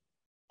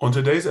On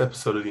today's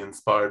episode of the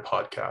Inspired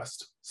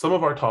Podcast, some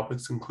of our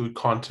topics include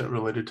content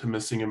related to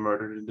missing and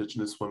murdered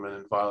Indigenous women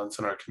and violence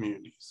in our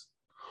communities.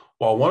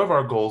 While one of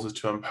our goals is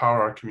to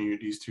empower our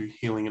communities through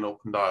healing and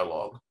open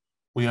dialogue,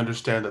 we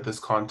understand that this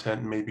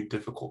content may be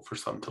difficult for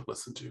some to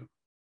listen to.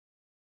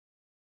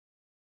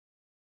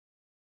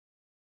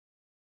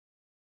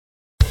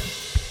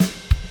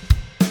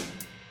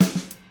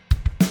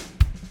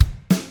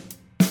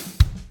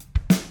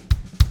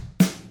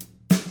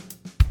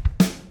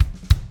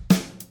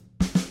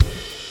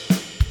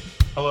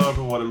 Hello,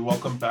 everyone, and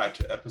welcome back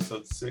to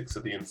episode 6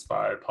 of the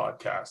Inspired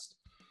Podcast.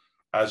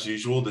 As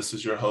usual, this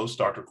is your host,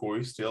 Dr.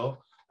 Corey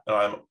Steele, and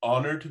I'm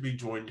honored to be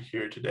joined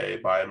here today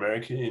by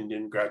American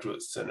Indian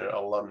Graduate Center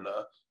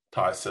alumna,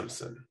 Ty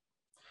Simpson.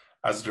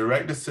 As a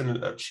direct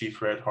descendant of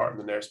Chief Red Heart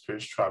in the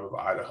Perce tribe of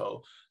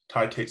Idaho,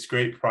 Ty takes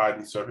great pride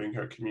in serving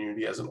her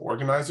community as an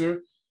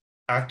organizer,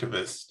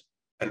 activist,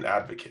 and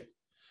advocate.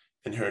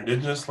 In her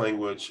Indigenous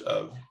language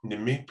of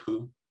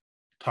Nimipu,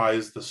 Ty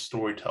is the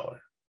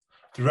storyteller.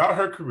 Throughout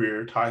her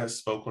career, Ty has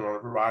spoken on a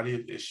variety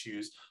of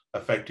issues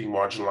affecting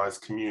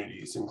marginalized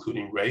communities,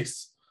 including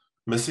race,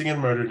 missing and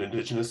murdered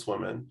Indigenous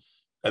women,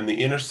 and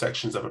the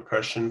intersections of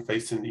oppression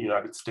facing the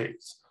United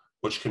States,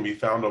 which can be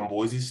found on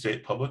Boise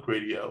State Public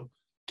Radio,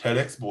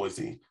 TEDx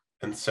Boise,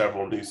 and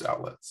several news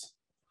outlets.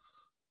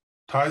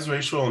 Ty's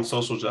racial and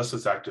social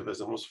justice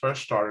activism was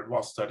first started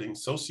while studying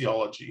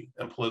sociology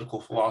and political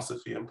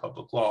philosophy and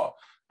public law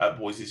at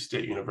Boise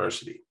State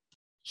University.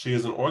 She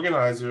is an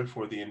organizer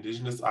for the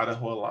Indigenous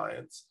Idaho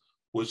Alliance,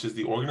 which is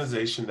the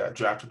organization that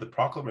drafted the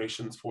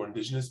proclamations for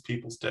Indigenous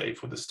Peoples Day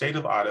for the state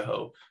of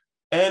Idaho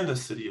and the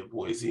city of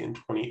Boise in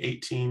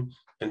 2018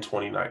 and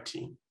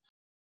 2019.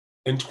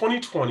 In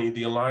 2020,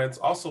 the Alliance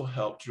also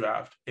helped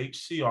draft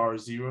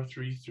HCR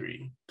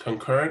 033,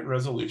 Concurrent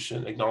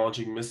Resolution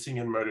Acknowledging Missing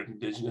and Murdered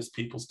Indigenous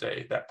Peoples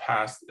Day, that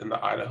passed in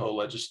the Idaho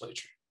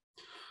legislature.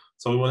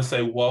 So we want to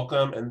say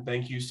welcome and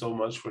thank you so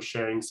much for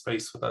sharing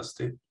space with us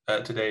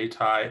today,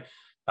 Ty.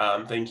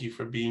 Thank you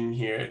for being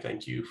here.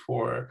 Thank you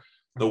for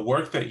the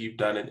work that you've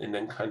done in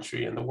Indian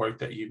country and the work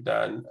that you've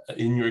done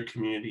in your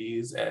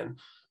communities and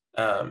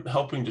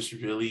helping just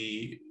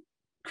really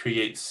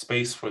create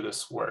space for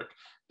this work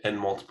in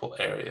multiple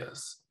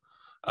areas.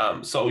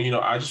 So,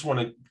 I just want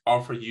to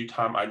offer you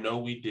time. I know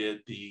we did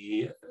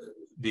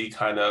the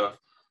kind of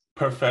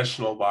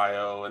professional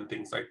bio and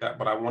things like that,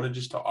 but I wanted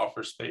just to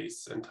offer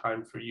space and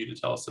time for you to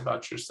tell us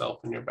about yourself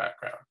and your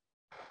background.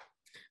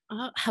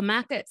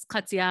 Hamaka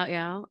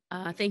Katsiao.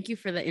 Thank you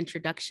for the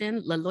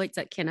introduction.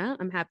 Laloit Kina.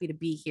 I'm happy to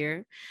be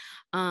here.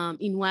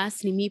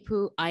 Inwas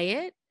Nimipu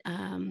Ayet.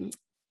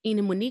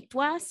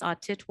 Inimunikwas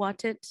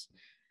Atitwatit.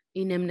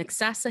 Inim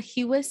Nexasa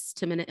Hiwis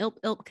Timina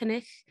Ilp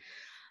Kanich.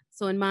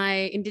 So in my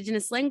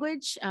Indigenous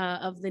language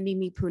of the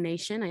Nimipu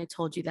Nation, I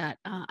told you that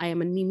I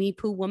am a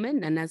Nimipu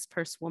woman, and as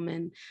Perce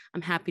woman,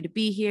 I'm happy to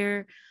be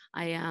here.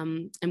 I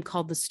am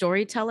called the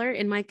storyteller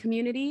in my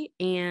community,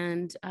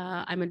 and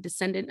I'm a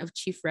descendant of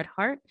Chief Red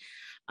Heart,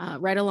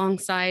 right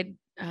alongside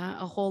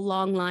a whole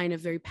long line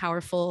of very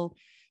powerful,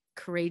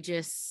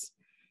 courageous,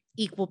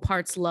 equal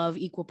parts love,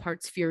 equal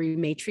parts fury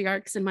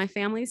matriarchs in my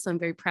family. So I'm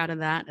very proud of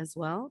that as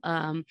well.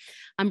 I'm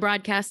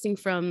broadcasting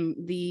from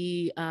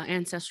the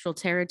ancestral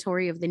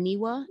territory of the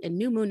Niwa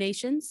and Numu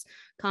nations,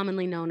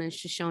 commonly known as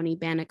Shoshone,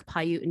 Bannock,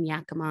 Paiute, and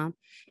Yakima,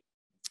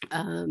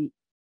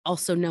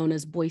 also known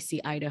as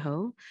Boise,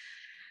 Idaho.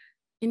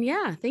 And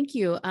yeah, thank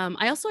you.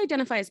 I also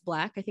identify as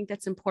Black. I think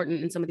that's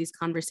important in some of these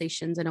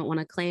conversations. I don't want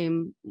to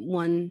claim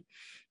one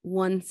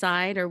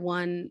side or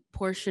one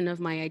portion of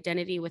my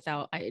identity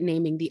without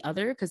naming the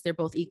other, because they're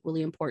both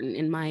equally important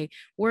in my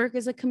work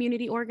as a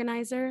community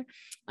organizer,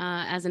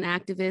 as an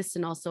activist,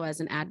 and also as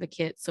an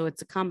advocate. So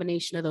it's a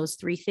combination of those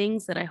three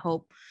things that I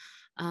hope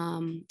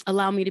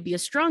allow me to be a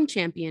strong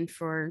champion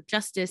for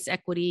justice,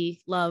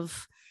 equity,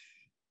 love,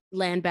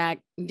 land back,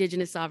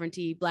 Indigenous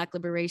sovereignty, Black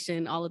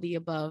liberation, all of the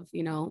above.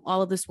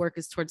 All of this work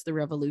is towards the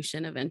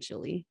revolution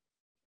eventually.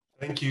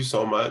 Thank you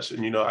so much.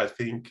 And, I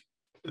think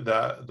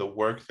that the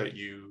work that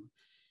you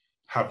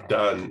have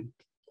done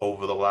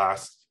over the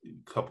last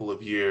couple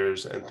of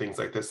years and things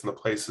like this, and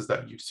the places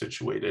that you've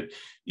situated,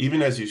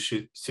 even as you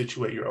should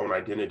situate your own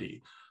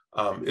identity,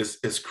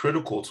 is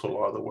critical to a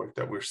lot of the work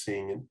that we're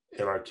seeing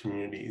in our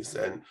communities.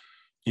 And,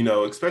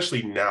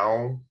 especially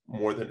now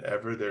more than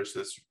ever, there's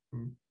this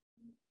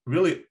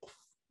really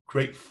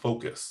great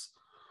focus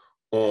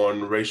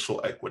on racial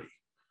equity.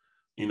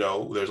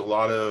 There's a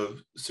lot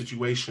of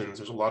situations,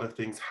 there's a lot of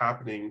things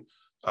happening,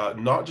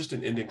 not just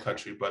in Indian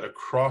country, but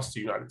across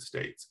the United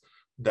States,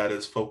 that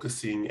is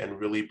focusing and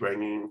really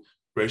bringing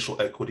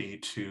racial equity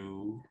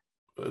to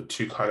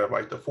kind of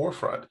like the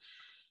forefront.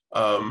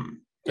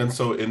 And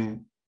so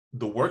in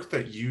the work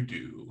that you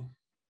do,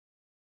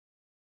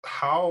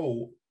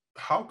 how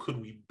could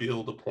we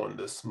build upon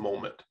this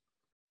moment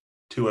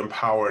to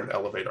empower and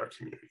elevate our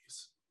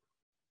communities?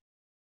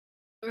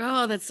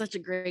 Oh, that's such a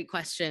great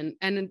question.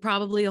 And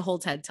probably a whole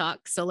TED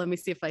Talk. So let me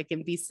see if I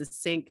can be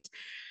succinct.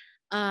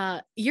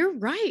 You're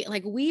right.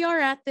 Like, we are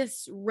at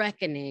this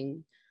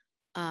reckoning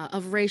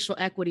of racial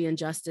equity and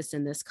justice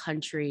in this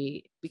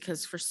country,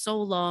 because for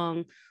so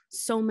long,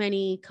 so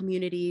many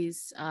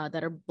communities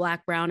that are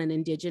Black, Brown, and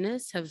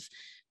Indigenous have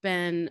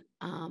been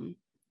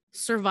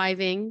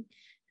surviving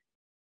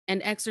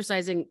and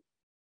exercising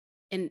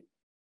an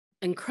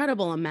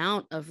incredible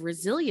amount of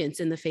resilience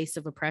in the face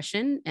of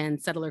oppression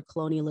and settler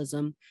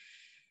colonialism.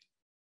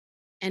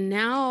 And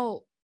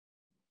now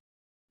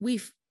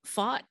we've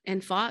fought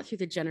and fought through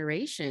the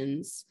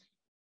generations,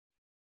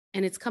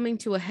 and it's coming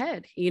to a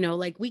head.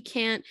 Like you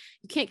can't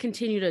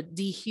continue to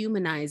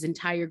dehumanize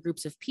entire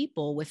groups of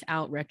people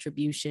without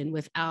retribution,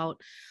 without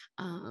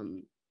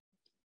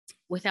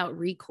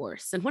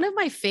recourse. And one of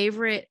my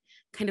favorite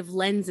kind of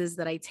lenses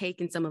that I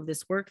take in some of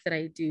this work that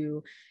I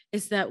do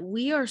is that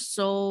we are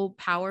so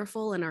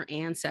powerful in our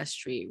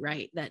ancestry,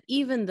 right? That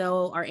even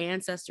though our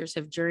ancestors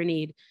have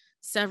journeyed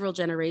several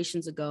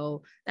generations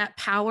ago, that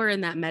power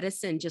and that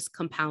medicine just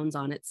compounds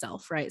on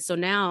itself, right? So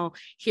now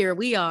here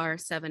we are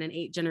 7 and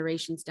 8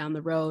 generations down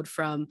the road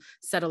from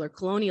settler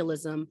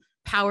colonialism,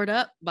 powered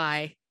up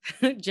by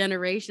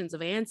generations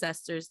of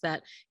ancestors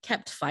that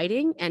kept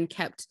fighting and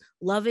kept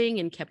loving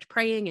and kept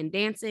praying and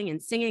dancing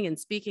and singing and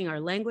speaking our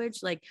language.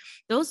 Like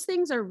those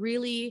things are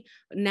really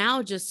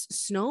now just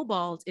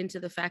snowballed into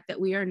the fact that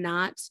we are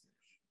not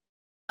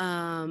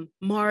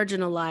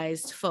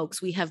marginalized folks.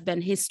 We have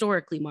been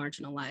historically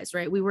marginalized,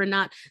 right? We were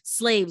not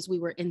slaves. We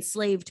were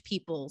enslaved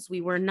peoples.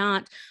 We were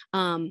not,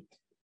 we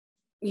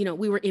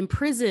were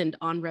imprisoned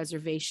on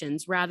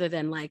reservations rather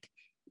than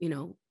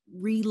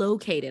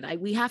relocated.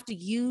 We have to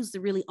use the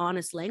really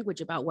honest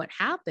language about what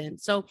happened.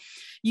 So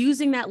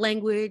using that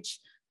language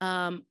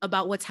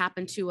about what's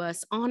happened to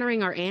us,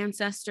 honoring our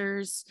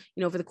ancestors,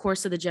 over the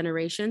course of the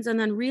generations, and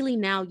then really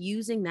now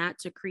using that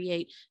to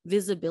create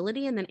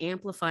visibility and then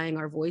amplifying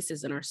our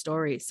voices and our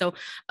stories. So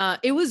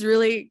it was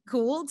really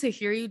cool to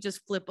hear you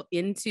just flip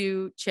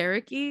into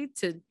Cherokee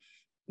to,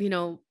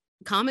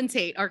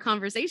 commentate our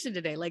conversation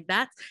today. Like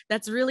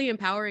that's really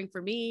empowering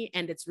for me,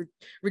 and it's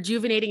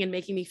rejuvenating and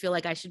making me feel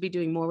like I should be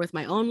doing more with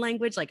my own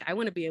language. Like I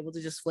want to be able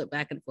to just flip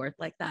back and forth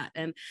like that.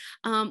 And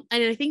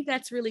I think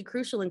that's really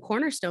crucial and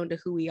cornerstone to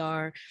who we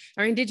are.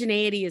 Our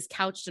indigeneity is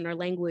couched in our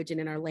language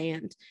and in our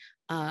land.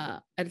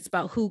 And it's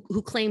about who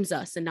claims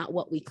us and not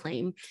what we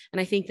claim. And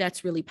I think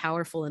that's really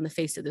powerful in the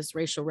face of this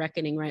racial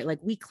reckoning, right? Like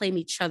we claim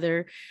each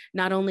other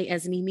not only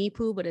as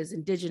Nimipu, but as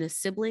Indigenous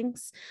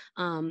siblings.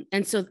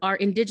 And so our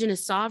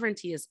Indigenous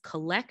sovereignty is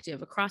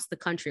collective across the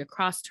country,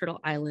 across Turtle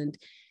Island.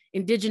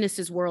 Indigenous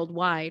is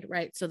worldwide,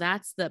 right? So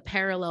that's the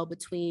parallel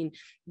between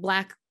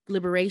Black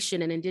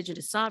liberation and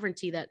Indigenous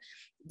sovereignty, that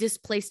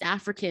displaced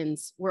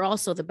Africans were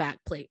also the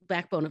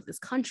backbone of this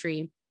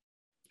country.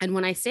 And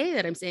when I say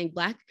that, I'm saying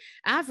Black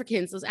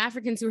Africans, those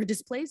Africans who were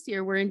displaced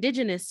here, were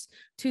indigenous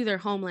to their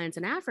homelands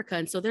in Africa.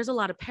 And so there's a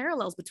lot of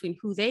parallels between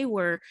who they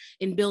were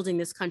in building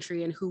this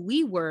country and who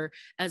we were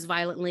as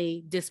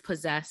violently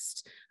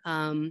dispossessed,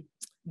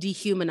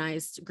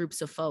 dehumanized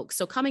groups of folks.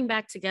 So coming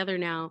back together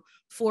now,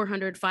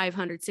 400,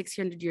 500,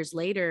 600 years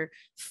later,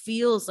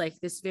 feels like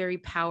this very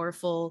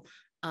powerful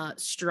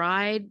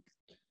stride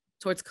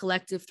towards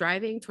collective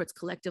thriving, towards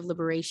collective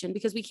liberation,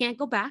 because we can't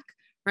go back.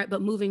 Right.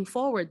 But moving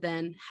forward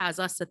then has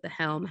us at the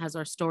helm, has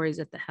our stories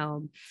at the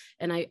helm.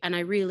 And I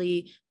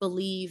really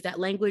believe that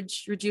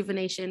language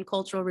rejuvenation,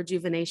 cultural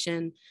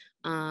rejuvenation,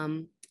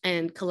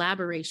 and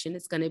collaboration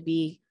is going to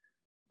be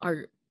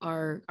our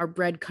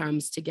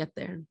breadcrumbs to get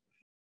there.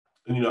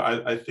 And,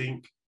 I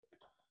think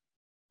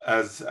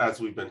as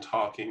we've been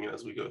talking,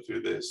 as we go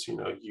through this,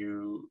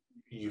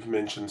 you've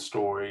mentioned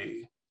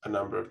story a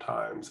number of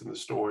times, and the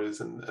stories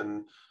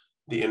and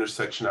the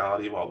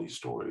intersectionality of all these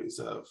stories,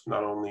 of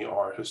not only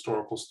our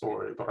historical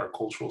story, but our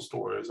cultural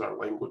stories, our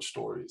language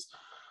stories.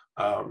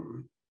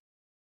 And,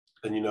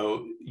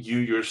 you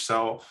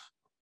yourself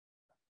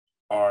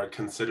are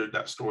considered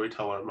that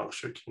storyteller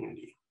amongst your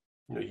community.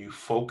 You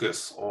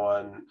focus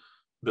on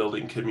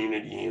building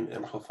community and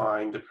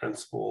amplifying the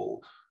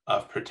principle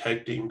of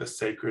protecting the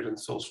sacred and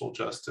social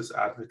justice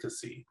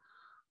advocacy.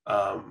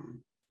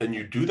 And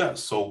you do that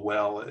so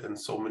well in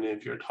so many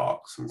of your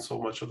talks and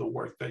so much of the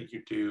work that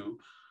you do.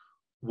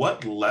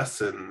 What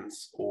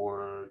lessons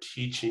or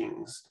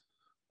teachings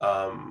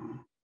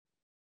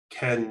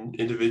can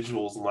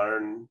individuals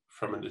learn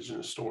from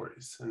Indigenous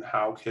stories, and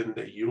how can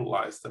they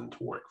utilize them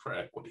to work for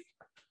equity?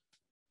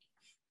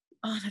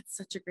 Oh, that's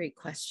such a great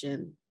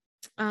question.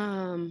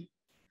 I'm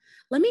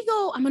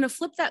going to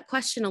flip that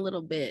question a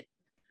little bit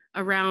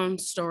around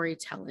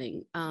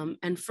storytelling,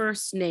 and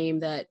first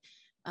name that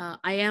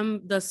I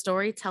am the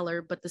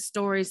storyteller, but the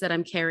stories that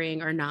I'm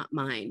carrying are not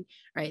mine,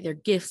 right? They're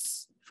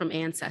gifts from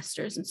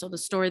ancestors. And so the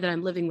story that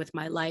I'm living with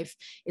my life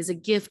is a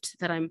gift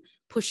that I'm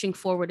pushing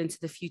forward into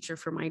the future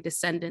for my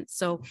descendants.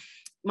 So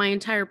my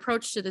entire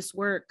approach to this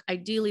work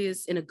ideally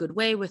is in a good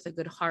way, with a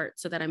good heart,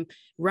 so that I'm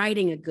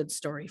writing a good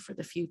story for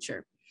the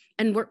future.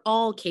 And we're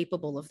all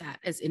capable of that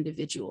as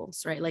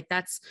individuals, right? Like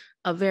that's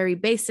a very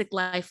basic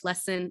life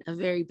lesson, a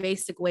very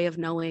basic way of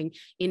knowing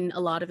in a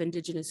lot of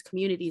Indigenous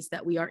communities,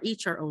 that we are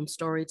each our own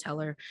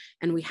storyteller,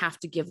 and we have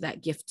to give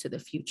that gift to the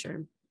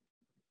future.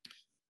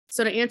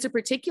 So to answer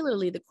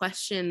particularly the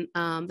question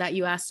that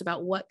you asked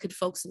about what could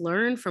folks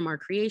learn from our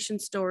creation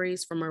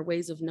stories, from our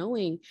ways of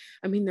knowing,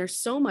 I mean, there's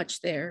so much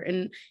there.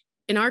 And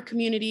in our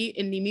community,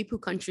 in Nimipu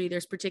country,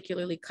 there's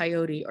particularly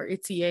Coyote or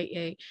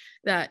Itieye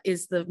that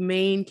is the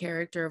main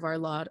character of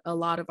a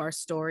lot of our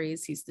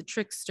stories. He's the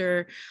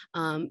trickster.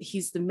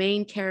 He's the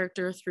main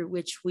character through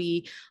which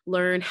we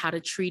learn how to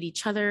treat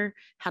each other,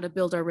 how to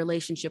build our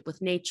relationship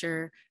with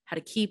nature, how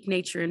to keep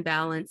nature in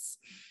balance.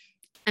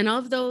 And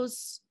of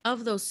those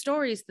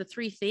stories, the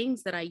three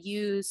things that I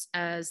use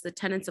as the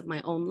tenets of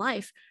my own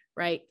life,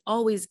 right?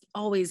 Always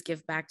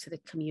give back to the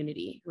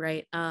community,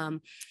 right?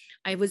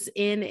 I was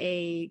in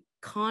a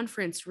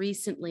conference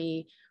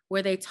recently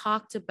where they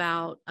talked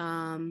about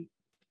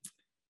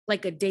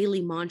like a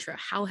daily mantra.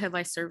 How have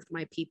I served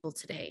my people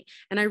today?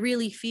 And I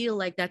really feel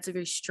like that's a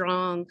very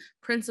strong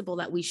principle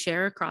that we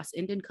share across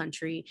Indian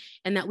country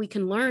and that we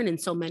can learn in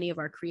so many of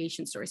our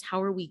creation stories.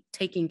 How are we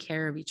taking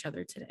care of each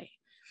other today?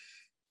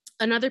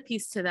 Another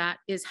piece to that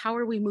is how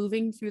are we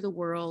moving through the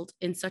world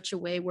in such a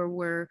way where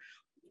we're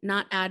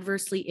not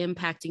adversely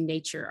impacting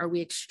nature? Are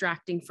we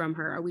extracting from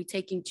her? Are we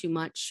taking too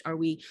much? Are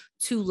we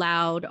too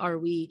loud? Are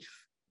we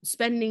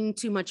spending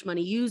too much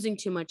money, using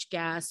too much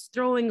gas,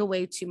 throwing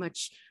away too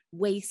much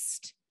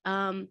waste?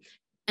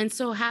 And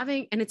so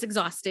and it's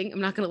exhausting. I'm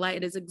not going to lie,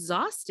 it is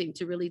exhausting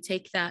to really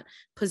take that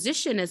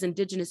position as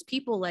Indigenous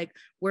people, like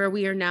where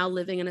we are now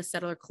living in a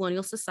settler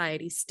colonial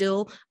society,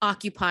 still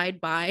occupied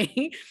by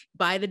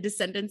the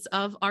descendants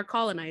of our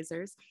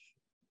colonizers.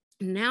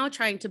 Now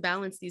trying to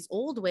balance these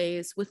old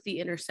ways with the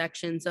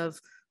intersections of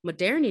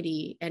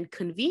modernity and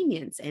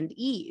convenience and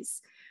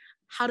ease.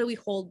 How do we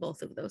hold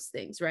both of those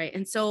things, right?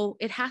 And so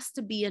it has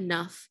to be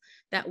enough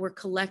that we're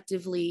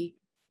collectively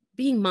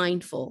being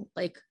mindful,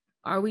 like,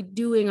 are we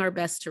doing our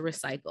best to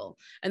recycle?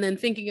 And then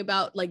thinking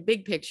about like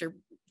big picture,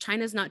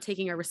 China's not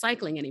taking our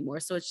recycling anymore,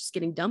 so it's just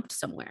getting dumped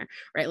somewhere,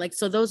 right? Like,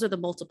 so those are the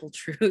multiple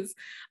truths.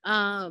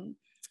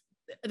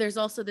 There's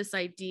also this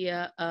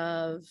idea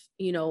of,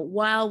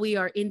 while we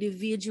are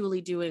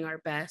individually doing our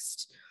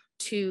best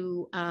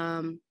to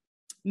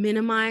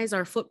minimize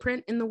our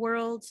footprint in the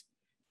world,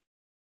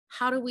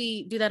 how do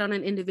we do that on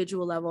an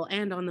individual level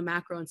and on the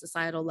macro and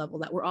societal level,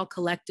 that we're all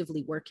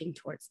collectively working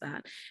towards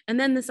that? And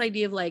then this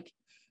idea of like,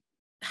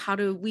 how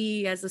do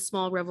we as a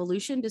small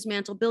revolution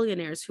dismantle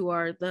billionaires who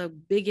are the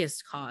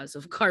biggest cause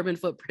of carbon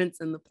footprints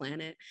in the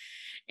planet?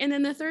 And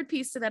then the third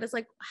piece to that is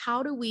like,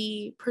 how do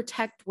we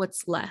protect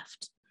what's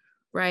left,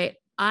 right?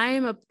 I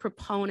am a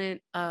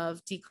proponent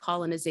of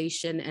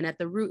decolonization, and at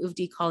the root of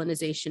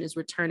decolonization is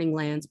returning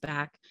lands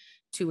back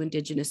to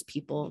Indigenous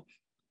people,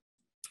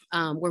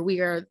 where we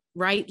are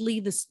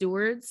rightly the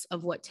stewards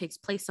of what takes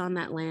place on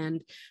that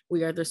land.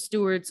 We are the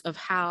stewards of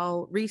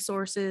how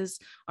resources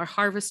are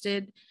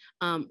harvested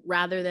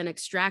rather than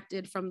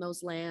extracted from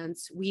those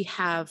lands. We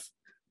have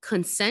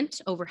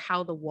consent over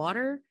how the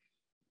water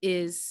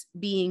is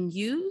being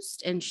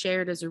used and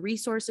shared as a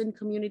resource in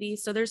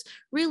communities. So there's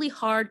really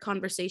hard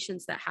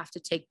conversations that have to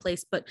take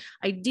place, but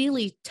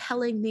ideally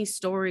telling these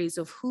stories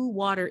of who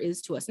water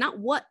is to us, not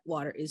what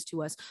water is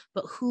to us,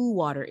 but who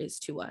water is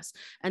to us.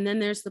 And then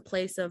there's the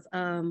place of,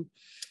 how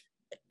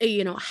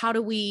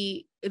do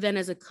we then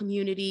as a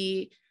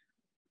community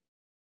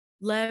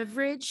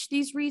leverage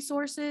these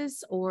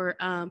resources or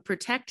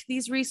protect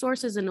these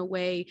resources in a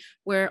way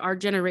where our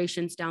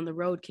generations down the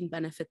road can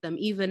benefit them,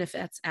 even if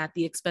that's at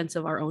the expense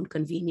of our own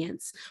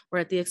convenience or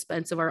at the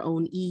expense of our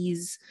own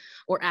ease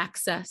or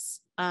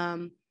access.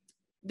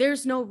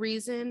 There's no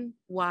reason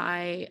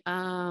why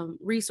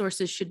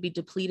resources should be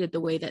depleted the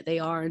way that they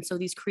are. And so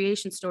these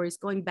creation stories,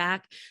 going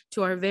back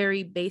to our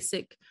very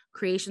basic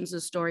creations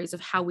of stories of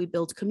how we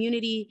build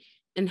community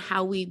and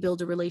how we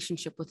build a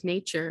relationship with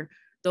nature,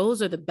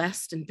 those are the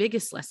best and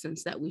biggest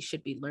lessons that we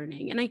should be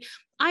learning. And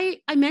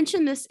I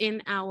mentioned this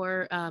in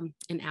our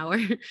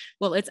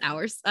well, it's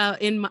ours,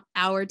 in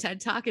our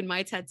TED Talk, in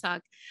my TED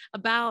Talk,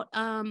 about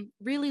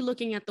really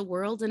looking at the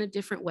world in a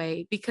different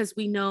way, because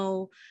we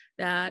know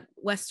that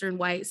Western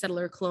white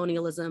settler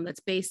colonialism that's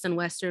based on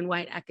Western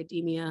white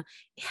academia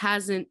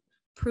hasn't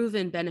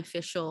proven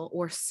beneficial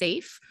or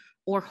safe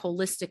or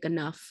holistic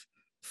enough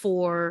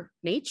for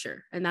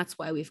nature. And that's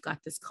why we've got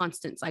this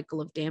constant cycle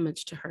of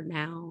damage to her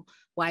now,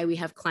 why we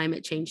have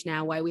climate change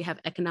now, why we have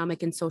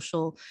economic and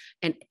social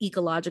and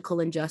ecological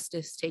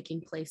injustice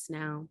taking place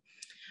now.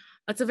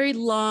 That's a very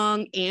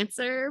long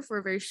answer for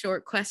a very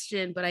short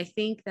question, but I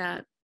think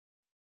that,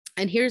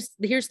 and here's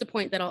the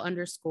point that I'll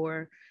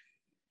underscore.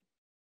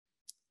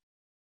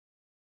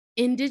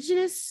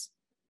 Indigenous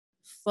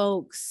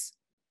folks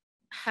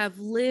have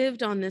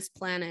lived on this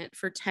planet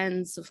for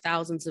tens of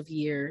thousands of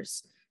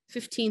years.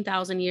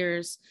 15,000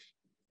 years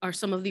are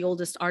some of the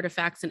oldest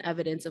artifacts and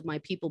evidence of my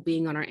people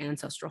being on our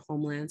ancestral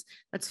homelands.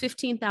 That's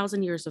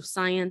 15,000 years of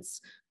science,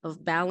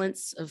 of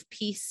balance, of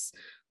peace,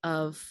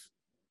 of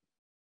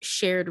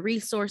shared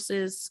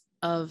resources,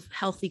 of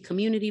healthy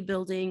community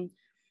building.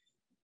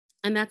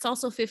 And that's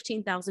also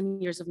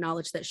 15,000 years of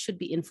knowledge that should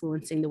be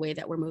influencing the way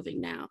that we're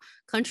moving now.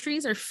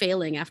 Countries are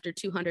failing after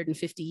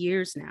 250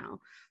 years now.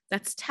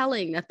 That's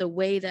telling that the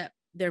way that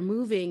they're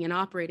moving and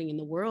operating in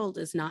the world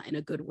is not in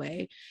a good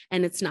way,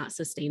 and it's not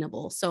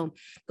sustainable. So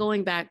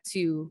going back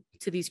to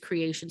these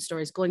creation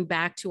stories, going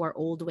back to our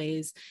old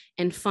ways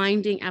and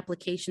finding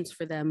applications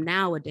for them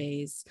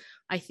nowadays,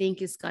 I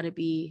think is got to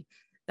be,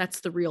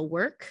 that's the real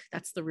work,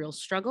 that's the real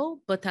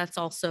struggle, but that's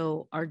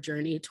also our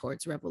journey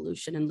towards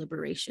revolution and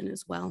liberation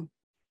as well.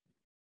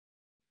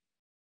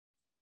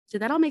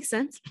 Did that all make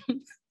sense?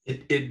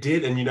 It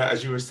did. And,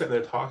 as you were sitting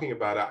there talking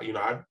about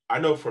it, I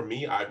know for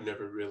me, I've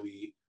never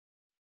really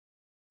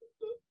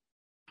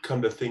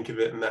come to think of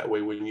it in that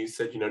way. When you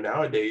said,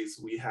 nowadays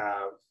we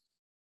have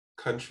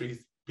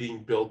countries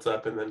being built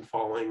up and then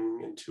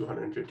falling in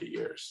 250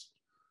 years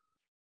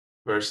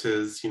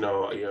versus,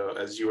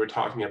 as you were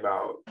talking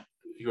about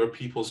your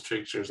people's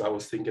tricksters, I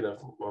was thinking of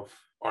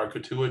our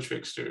Katua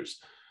tricksters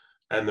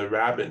and the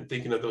rabbit,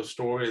 thinking of those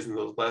stories and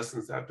those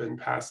lessons that have been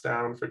passed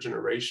down for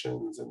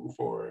generations and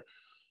for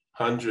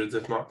hundreds,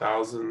 if not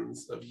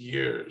thousands of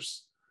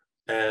years.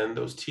 And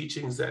those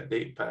teachings that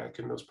date back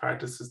and those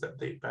practices that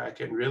date back,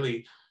 and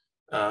really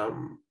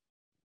the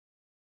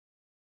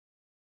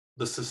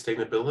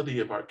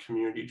sustainability of our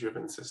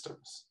community-driven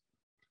systems.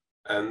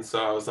 And so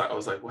I was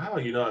like, wow,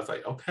 I was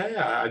like, okay,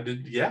 I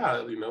did,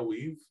 yeah,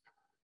 we've,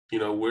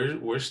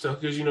 we're still,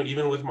 because,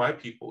 even with my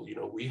people,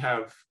 we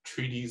have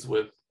treaties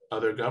with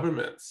other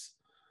governments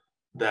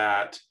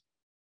that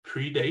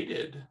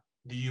predated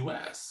the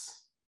US.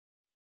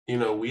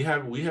 We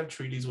have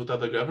treaties with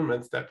other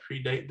governments that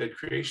predate the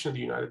creation of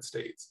the United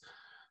States.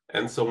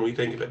 And so when we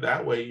think of it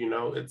that way,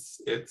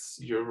 it's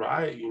you're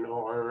right,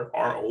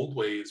 our old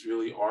ways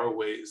really are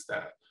ways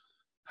that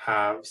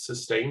have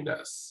sustained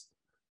us.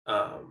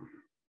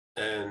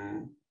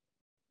 And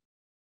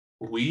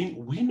we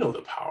know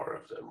the power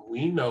of them.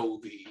 We know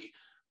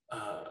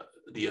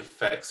the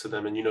effects of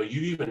them. And, you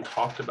even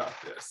talked about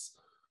this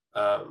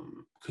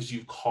because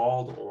you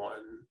called on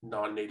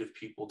non-Native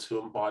people to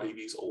embody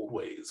these old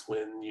ways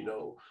when,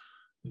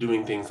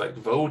 doing things like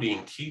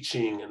voting,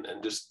 teaching,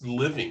 and just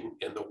living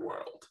in the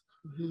world.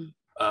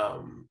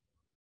 Mm-hmm.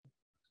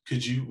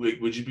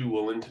 Would you be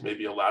willing to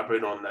maybe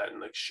elaborate on that and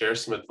like share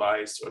some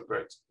advice or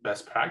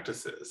best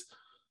practices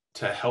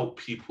to help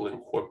people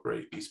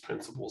incorporate these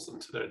principles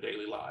into their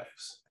daily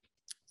lives?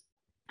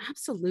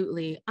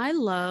 Absolutely.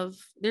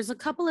 There's a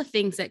couple of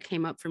things that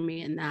came up for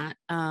me in that.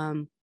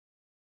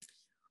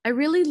 I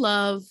really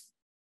love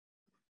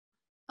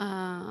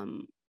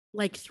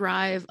like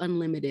Thrive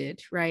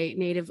Unlimited, right?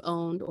 Native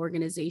owned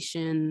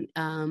organization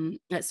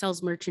that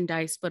sells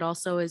merchandise, but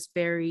also is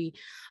very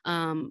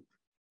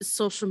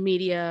social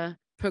media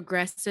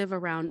progressive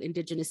around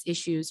Indigenous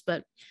issues.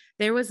 But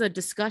there was a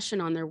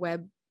discussion on their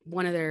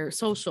one of their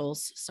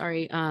socials,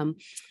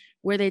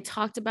 where they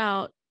talked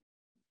about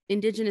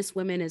Indigenous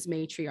women as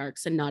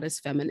matriarchs and not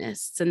as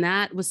feminists. And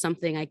that was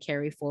something I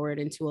carry forward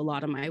into a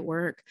lot of my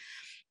work.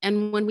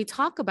 And when we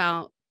talk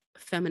about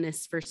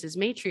feminists versus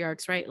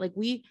matriarchs, right? Like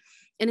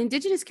in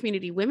Indigenous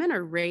community, women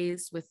are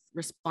raised with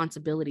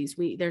responsibilities.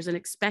 There's an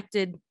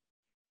expected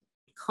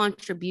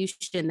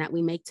contribution that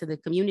we make to the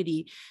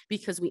community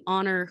because we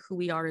honor who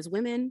we are as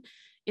women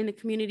in the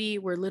community.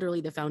 We're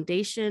literally the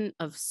foundation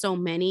of so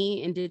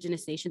many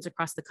Indigenous nations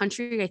across the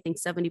country. I think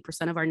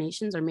 70% of our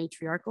nations are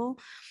matriarchal.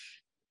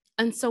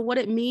 And so what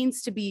it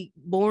means to be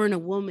born a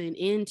woman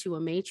into a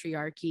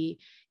matriarchy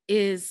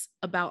is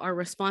about our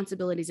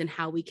responsibilities and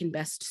how we can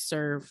best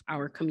serve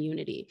our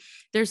community.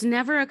 There's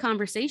never a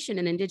conversation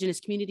in Indigenous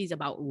communities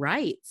about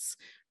rights,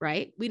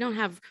 right? We don't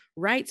have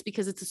rights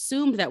because it's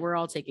assumed that we're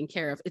all taken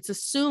care of. It's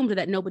assumed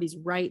that nobody's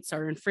rights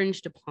are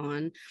infringed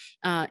upon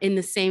in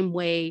the same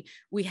way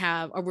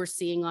we're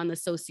seeing on the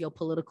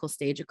socio-political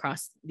stage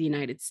across the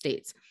United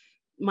States.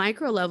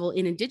 Micro level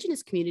in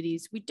Indigenous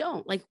communities, we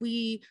don't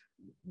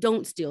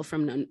steal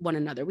from one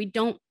another. We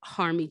don't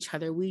harm each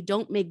other. We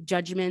don't make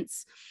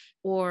judgments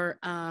or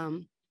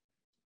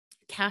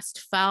cast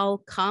foul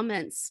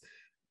comments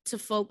to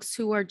folks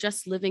who are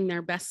just living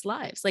their best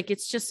lives. Like,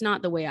 it's just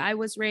not the way I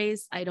was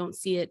raised. I don't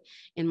see it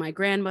in my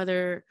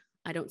grandmother.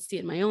 I don't see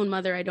it in my own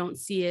mother. I don't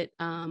see it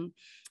in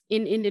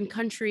Indian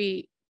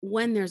country.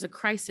 When there's a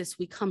crisis,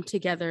 we come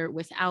together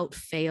without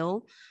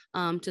fail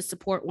to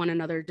support one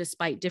another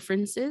despite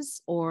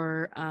differences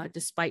or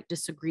despite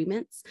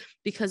disagreements,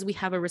 because we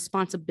have a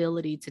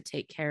responsibility to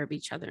take care of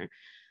each other.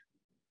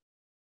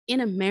 In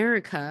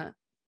America,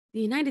 the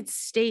United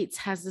States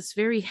has this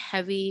very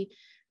heavy,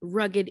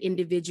 rugged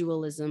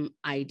individualism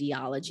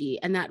ideology.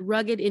 And that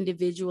rugged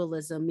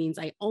individualism means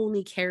I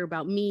only care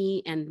about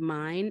me and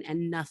mine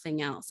and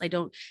nothing else. I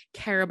don't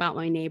care about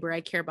my neighbor.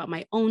 I care about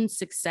my own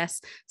success.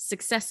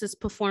 Success is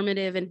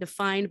performative and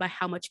defined by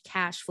how much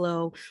cash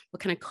flow, what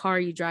kind of car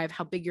you drive,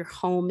 how big your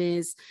home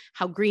is,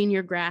 how green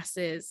your grass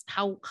is,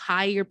 how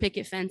high your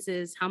picket fence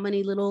is, how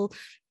many little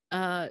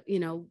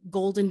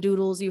golden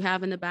doodles you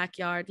have in the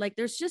backyard. Like,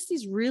 there's just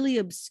these really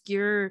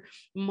obscure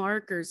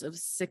markers of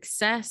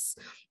success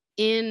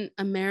in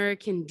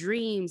American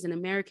dreams and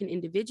American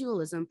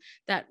individualism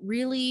that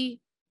really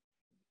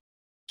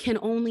can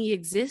only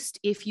exist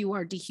if you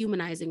are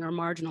dehumanizing or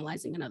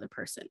marginalizing another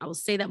person. I will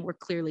say that more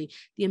clearly.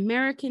 The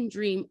American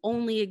dream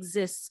only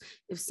exists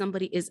if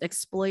somebody is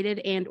exploited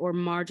and or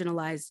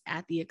marginalized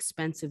at the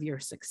expense of your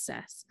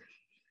success.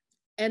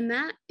 And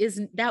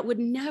that would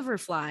never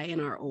fly in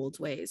our old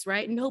ways,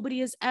 right?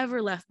 Nobody is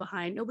ever left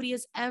behind. Nobody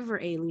is ever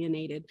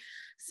alienated.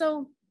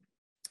 So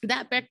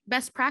that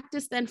best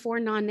practice then for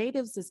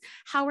non-natives is,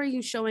 how are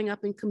you showing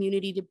up in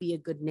community to be a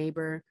good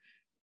neighbor?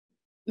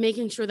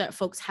 Making sure that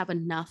folks have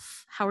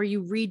enough. How are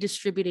you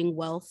redistributing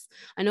wealth?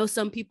 I know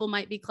some people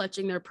might be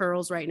clutching their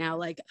pearls right now,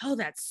 like, oh,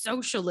 that's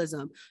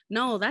socialism.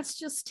 No, that's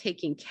just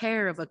taking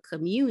care of a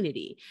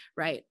community,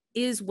 right?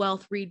 Is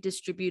wealth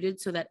redistributed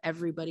so that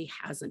everybody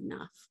has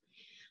enough?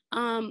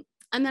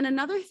 And then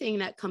another thing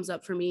that comes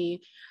up for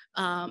me,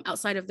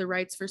 outside of the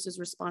rights versus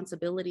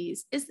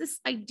responsibilities, is this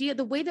idea,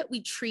 the way that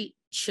we treat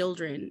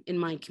children in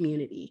my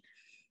community.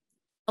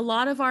 A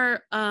lot of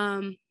our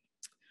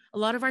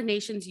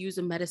nations use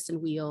a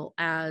medicine wheel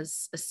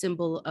as a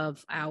symbol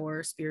of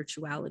our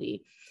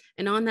spirituality.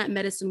 And on that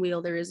medicine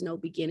wheel, there is no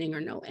beginning or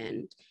no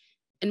end.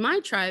 In my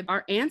tribe,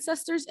 our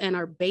ancestors and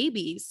our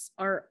babies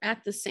are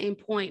at the same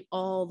point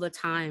all the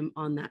time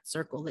on that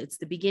circle. It's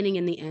the beginning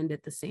and the end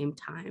at the same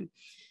time.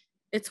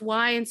 It's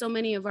why in so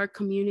many of our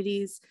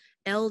communities,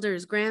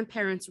 elders,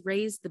 grandparents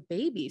raise the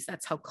babies.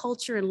 That's how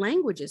culture and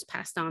language is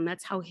passed on.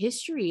 That's how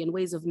history and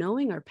ways of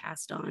knowing are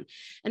passed on.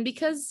 And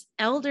because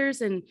elders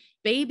and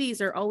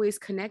babies are always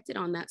connected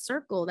on that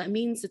circle, that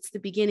means it's the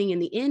beginning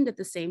and the end at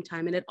the same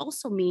time. And it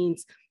also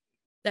means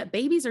that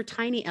babies are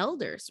tiny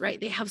elders, right?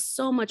 They have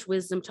so much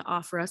wisdom to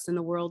offer us in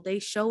the world. They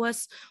show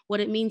us what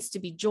it means to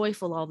be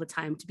joyful all the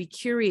time, to be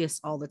curious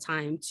all the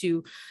time,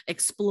 to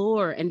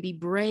explore and be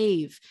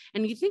brave.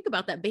 And you think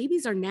about that,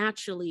 babies are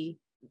naturally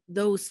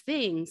those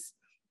things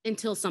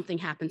until something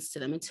happens to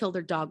them, until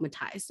they're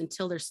dogmatized,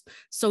 until they're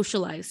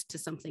socialized to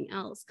something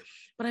else.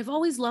 But I've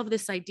always loved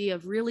this idea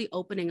of really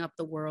opening up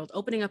the world,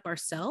 opening up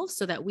ourselves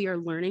so that we are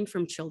learning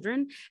from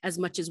children as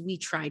much as we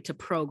try to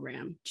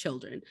program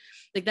children.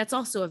 Like, that's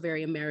also a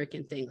very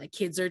American thing. Like,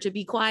 kids are to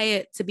be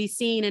quiet, to be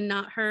seen and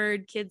not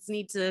heard. Kids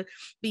need to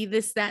be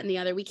this, that, and the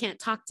other. We can't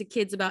talk to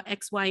kids about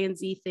X, Y, and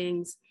Z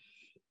things.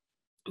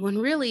 When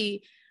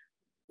really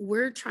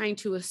we're trying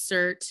to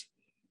assert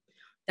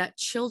that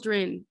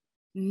children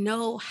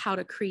know how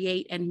to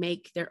create and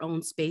make their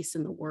own space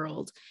in the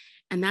world.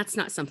 And that's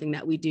not something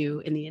that we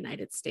do in the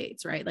United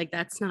States, right? Like,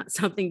 that's not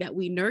something that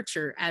we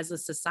nurture as a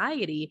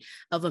society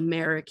of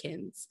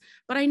Americans.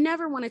 But I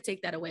never want to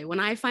take that away. When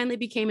I finally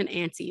became an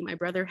auntie, my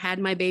brother had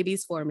my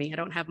babies for me. I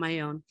don't have my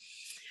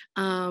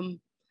own.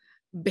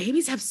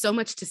 Babies have so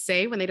much to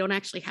say when they don't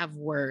actually have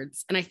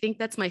words. And I think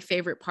that's my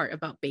favorite part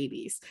about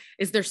babies,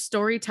 is they're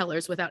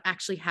storytellers without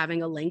actually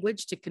having a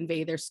language to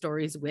convey their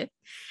stories with.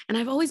 And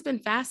I've always been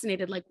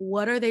fascinated, like,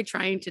 what are they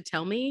trying to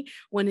tell me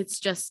when it's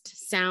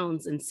just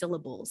sounds and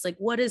syllables? Like,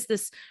 what is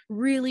this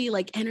really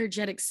like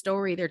energetic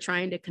story they're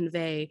trying to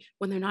convey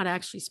when they're not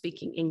actually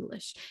speaking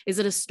English? Is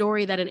it a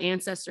story that an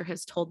ancestor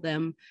has told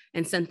them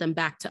and sent them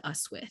back to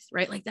us with,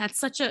 right? Like,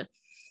 that's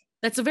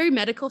a very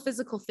medical,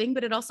 physical thing,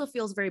 but it also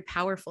feels very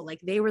powerful. Like,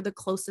 they were the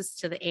closest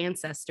to the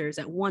ancestors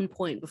at one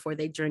point before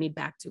they journeyed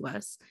back to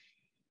us.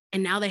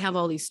 And now they have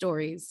all these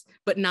stories,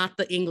 but not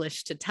the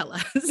English to tell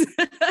us.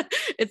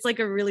 It's like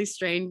a really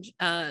strange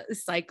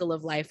cycle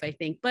of life, I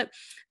think. But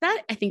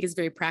that, I think, is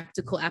very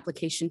practical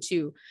application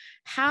too.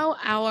 How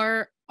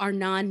our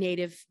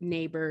non-native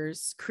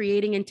neighbors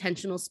creating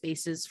intentional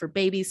spaces for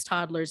babies,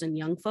 toddlers, and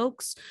young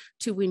folks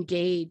to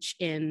engage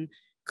in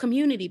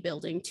community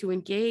building, to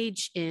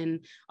engage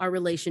in our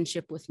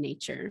relationship with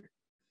nature.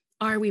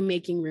 Are we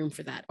making room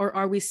for that? Or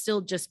are we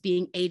still just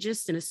being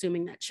ageist and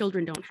assuming that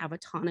children don't have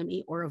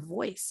autonomy or a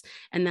voice?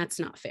 And that's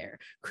not fair.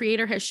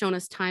 Creator has shown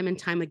us time and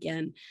time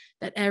again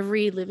that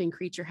every living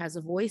creature has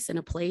a voice and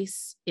a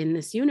place in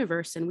this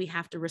universe, and we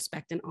have to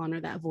respect and honor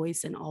that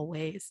voice in all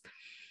ways.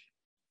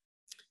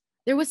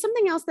 There was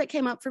something else that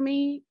came up for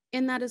me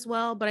in that as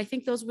well, but I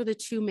think those were the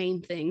two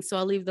main things. So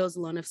I'll leave those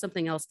alone. If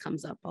something else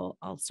comes up,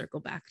 I'll circle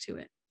back to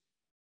it.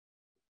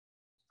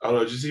 I don't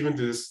know, just even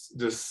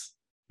this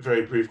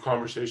very brief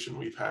conversation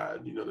we've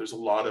had, there's a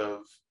lot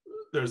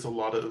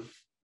of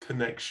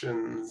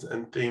connections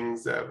and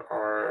things that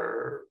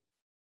are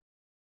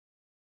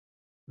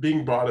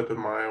being brought up in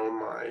my own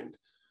mind,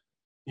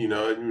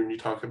 and when you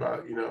talk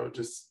about,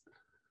 just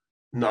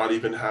not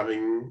even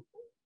having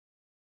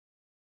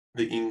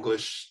the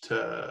English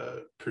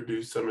to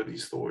produce some of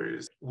these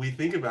stories. We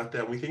think about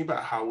that. We think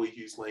about how we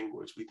use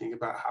language. We think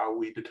about how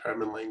we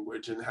determine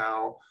language and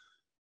how,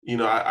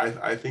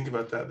 I think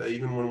about that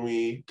even when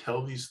we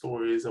tell these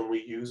stories and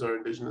we use our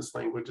Indigenous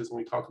languages and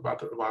we talk about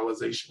the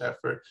revitalization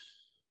effort,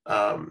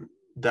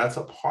 that's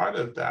a part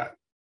of that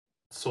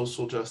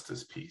social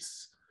justice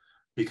piece,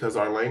 because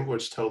our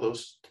language tell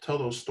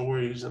those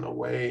stories in a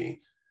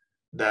way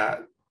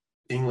that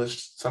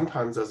English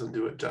sometimes doesn't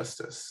do it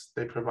justice.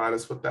 They provide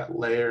us with that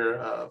layer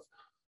of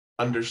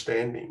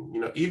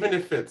understanding, even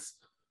if it's,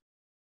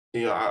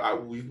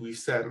 we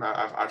said, and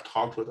I've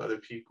talked with other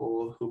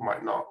people who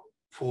might not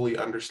fully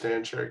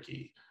understand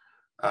Cherokee.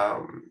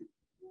 um,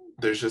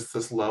 there's just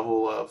this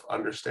level of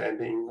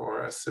understanding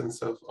or a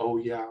sense of, oh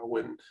yeah,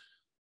 when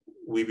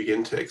we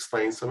begin to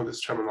explain some of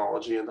this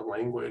terminology and the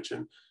language.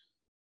 And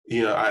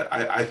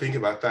I think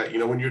about that.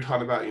 When you're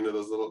talking about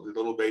those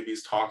little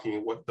babies talking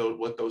and what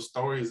those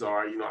stories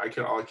are.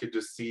 I could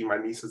just see my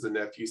nieces and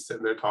nephews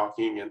sitting there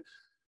talking and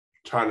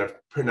trying to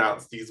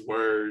pronounce these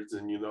words,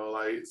 and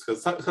like,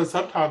 because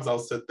sometimes I'll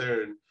sit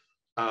there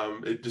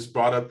and it just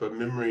brought up a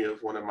memory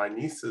of one of my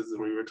nieces,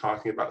 and we were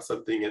talking about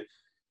something, and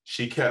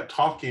she kept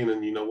talking,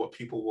 and what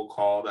people will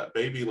call that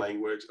baby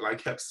language, and I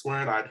kept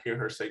swearing I'd hear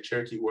her say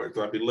Cherokee words,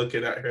 and I'd be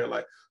looking at her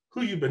like,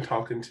 who you been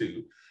talking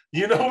to? We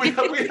have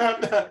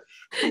that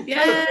kind of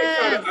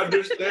Yes.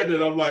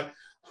 understanding. I'm like,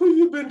 who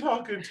you been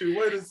talking to?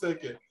 Wait a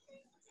second.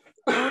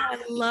 Oh,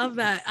 I love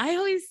that. I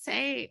always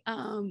say,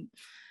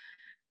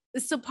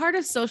 so part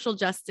of social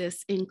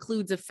justice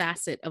includes a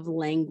facet of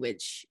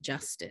language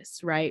justice,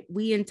 right?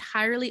 We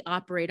entirely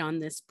operate on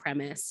this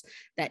premise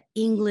that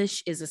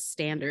English is a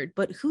standard,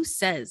 but who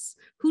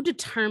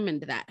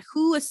determined that?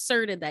 Who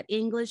asserted that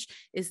English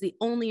is the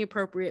only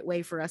appropriate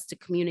way for us to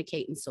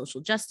communicate in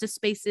social justice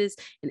spaces,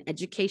 in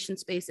education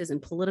spaces,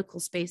 in political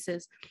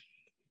spaces?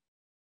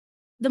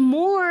 The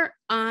more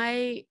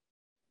I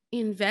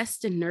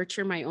invest and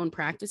nurture my own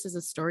practice as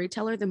a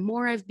storyteller, the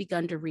more I've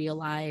begun to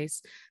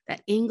realize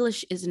that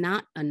English is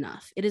not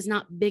enough. It is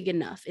not big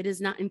enough. It is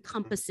not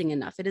encompassing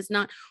enough. It is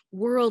not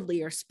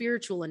worldly or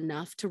spiritual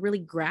enough to really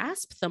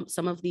grasp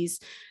some of these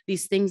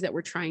things that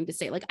we're trying to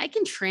say. Like, I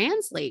can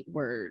translate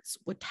words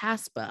with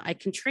Taspa. I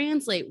can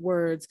translate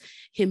words,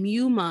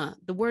 Himyuma,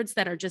 the words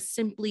that are just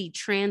simply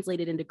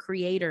translated into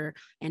creator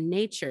and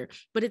nature.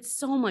 But it's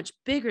so much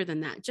bigger than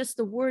that. Just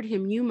the word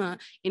Himyuma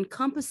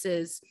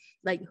encompasses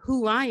like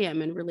who I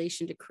am in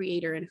relation to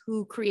creator and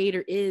who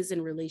creator is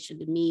in relation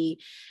to me.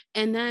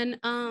 And then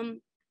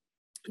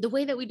the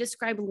way that we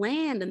describe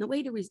land and the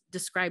way that we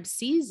describe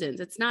seasons,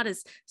 it's not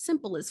as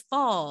simple as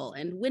fall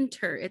and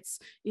winter. It's,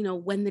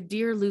 when the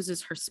deer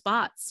loses her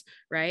spots,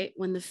 right?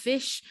 When the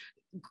fish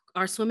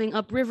are swimming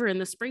upriver in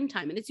the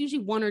springtime. And it's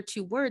usually one or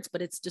two words,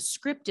 but it's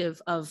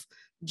descriptive of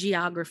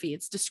geography.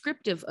 It's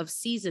descriptive of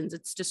seasons.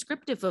 It's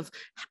descriptive of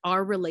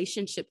our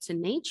relationship to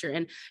nature.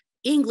 And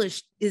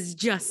English is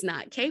just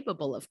not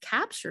capable of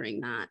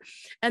capturing that.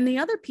 And the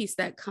other piece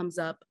that comes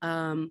up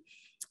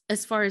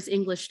as far as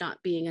English not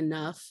being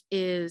enough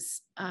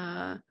is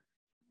the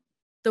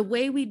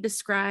way we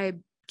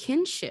describe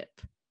kinship,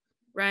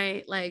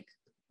 right? Like,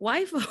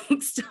 white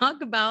folks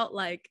talk about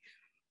like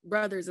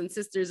brothers and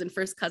sisters and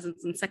first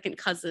cousins and second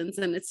cousins,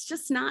 and it's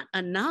just not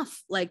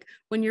enough. Like,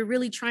 when you're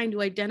really trying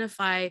to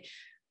identify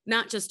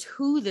not just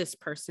who this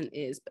person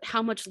is, but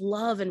how much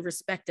love and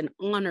respect and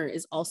honor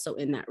is also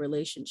in that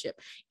relationship.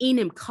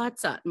 Inim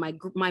Katsat,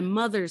 my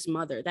mother's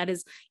mother, that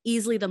is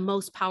easily the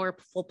most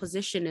powerful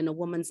position in a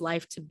woman's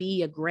life, to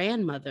be a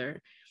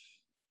grandmother.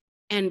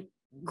 And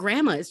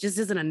grandma just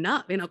isn't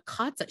enough.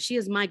 Katsat, she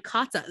is my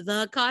Katsat,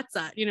 the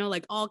Katsat,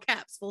 like all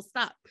caps, full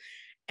stop.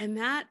 And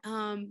that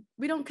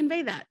we don't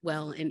convey that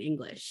well in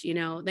English.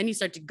 Then you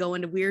start to go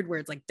into weird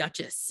words like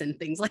duchess and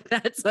things like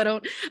that.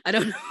 So I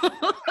don't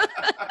know.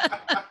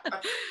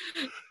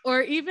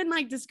 Or even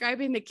like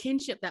describing the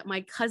kinship that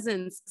my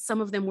cousins,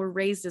 some of them were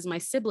raised as my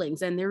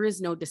siblings, and there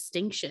is no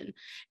distinction.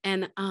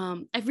 And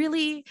I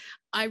really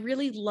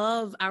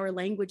love our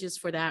languages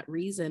for that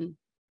reason,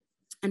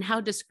 and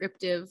how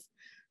descriptive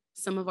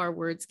some of our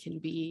words can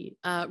be.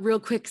 Real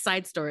quick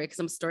side story, because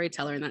I'm a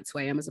storyteller and that's who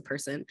I am as a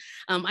person.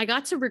 I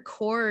got to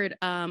record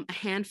a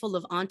handful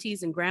of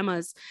aunties and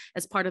grandmas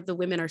as part of the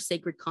Women Are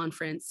Sacred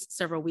conference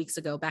several weeks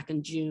ago, back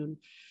in June.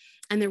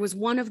 And there was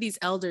one of these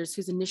elders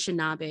who's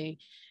Anishinaabe,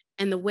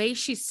 and the way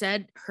she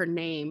said her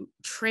name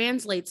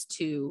translates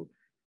to,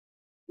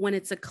 when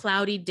it's a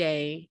cloudy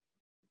day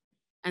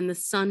and the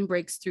sun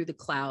breaks through the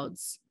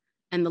clouds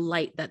and the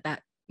light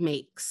that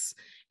makes.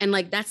 And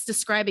like, that's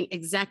describing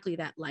exactly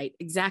that light,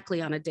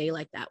 exactly on a day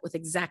like that, with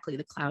exactly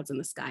the clouds in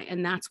the sky.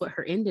 And that's what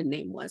her Indian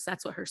name was.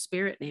 That's what her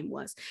spirit name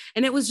was.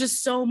 And it was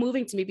just so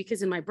moving to me,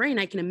 because in my brain,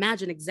 I can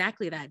imagine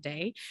exactly that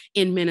day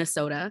in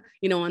Minnesota,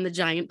 on the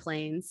giant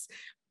plains,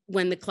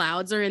 when the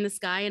clouds are in the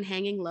sky and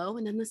hanging low,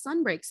 and then the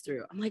sun breaks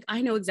through. I'm like,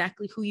 I know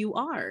exactly who you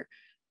are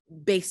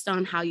based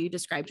on how you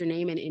described your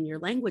name and in your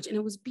language. And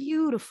it was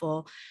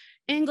beautiful.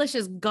 English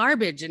is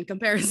garbage in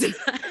comparison.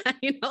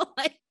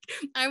 Like,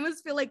 I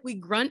almost feel like we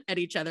grunt at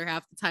each other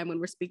half the time when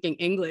we're speaking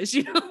English,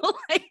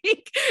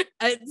 like,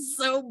 it's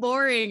so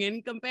boring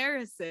in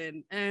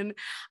comparison. And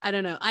I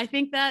don't know. I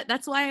think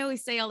that's why I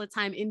always say all the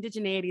time,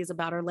 indigeneity is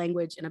about our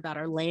language and about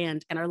our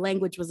land, and our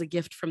language was a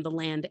gift from the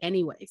land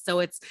anyway. So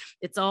it's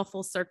all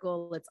full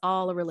circle. It's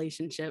all a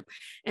relationship.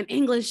 And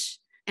English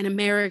and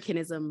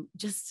Americanism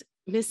just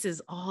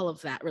misses all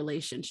of that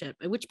relationship,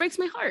 which breaks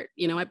my heart.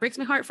 It breaks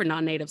my heart for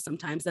non-native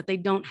sometimes, that they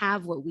don't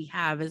have what we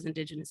have as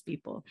Indigenous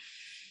people.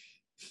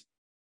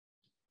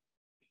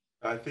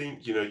 I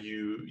think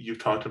you've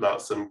talked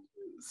about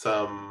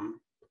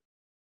some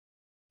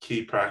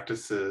key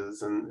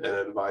practices and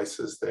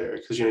advices there,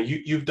 because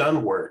you've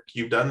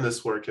done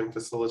this work in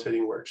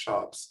facilitating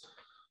workshops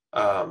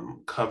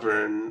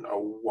covering a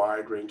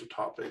wide range of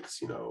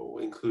topics,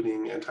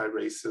 including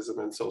anti-racism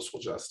and social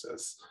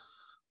justice.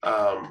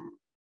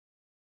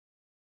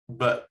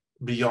 But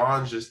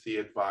beyond just the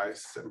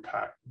advice and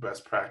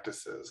best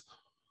practices,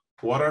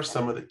 what are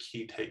some of the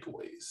key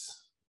takeaways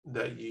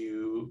that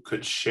you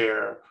could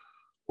share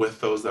with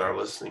those that are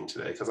listening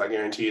today? Because I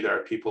guarantee you there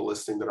are people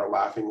listening that are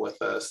laughing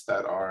with us,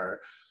 that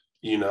are,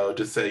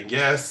 just saying,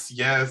 yes,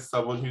 yes,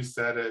 someone who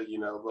said it,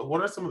 but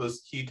what are some of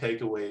those key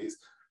takeaways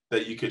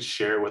that you could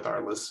share with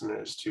our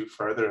listeners to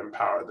further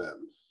empower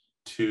them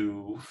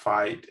to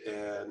fight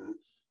and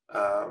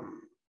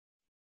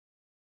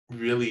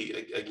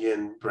really,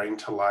 again, bring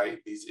to light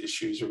these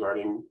issues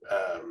regarding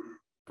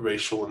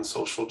racial and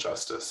social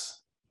justice?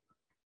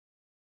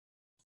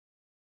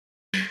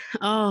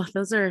 Oh,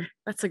 that's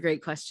a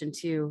great question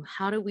too.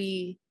 How do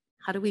we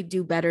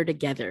do better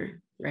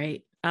together,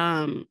 right?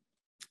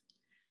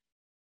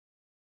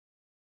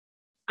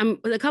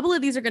 A couple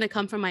of these are going to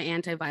come from my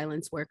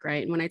anti-violence work,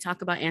 right? And when I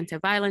talk about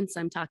anti-violence,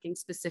 I'm talking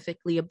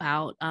specifically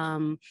about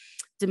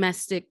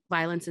domestic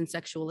violence and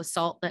sexual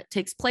assault that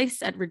takes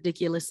place at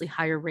ridiculously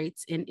higher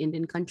rates in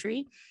Indian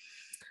country.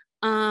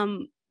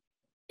 In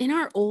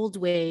our old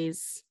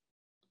ways,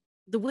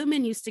 the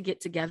women used to get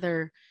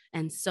together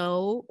and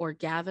sow or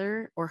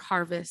gather or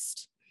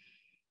harvest.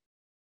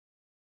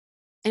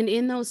 And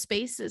in those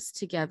spaces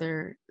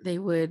together, they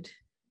would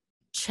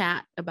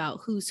chat about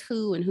who's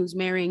who and who's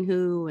marrying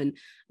who, and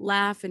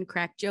laugh and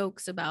crack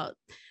jokes about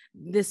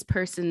this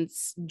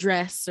person's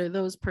dress or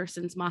those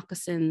person's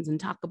moccasins, and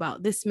talk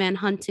about this man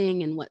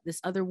hunting and what this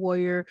other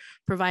warrior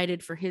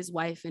provided for his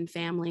wife and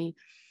family.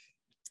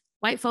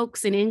 White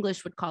folks in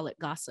English would call it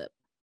gossip.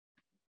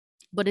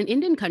 But in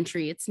Indian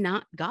country, it's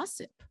not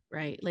gossip,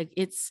 right? Like,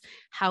 it's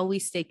how we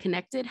stay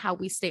connected, how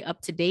we stay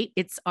up to date.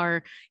 It's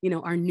our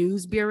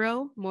news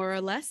bureau, more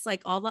or less.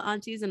 Like, all the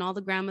aunties and all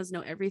the grandmas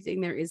know everything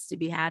there is to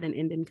be had in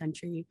Indian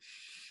country.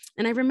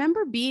 And I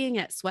remember being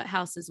at sweat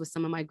houses with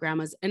some of my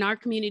grandmas. In our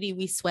community,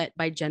 we sweat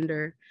by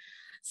gender.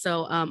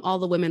 So all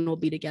the women will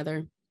be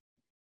together.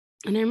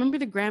 And I remember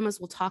the grandmas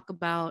will talk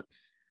about,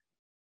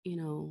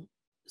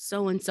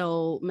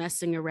 so-and-so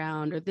messing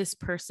around, or this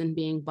person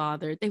being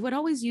bothered. They would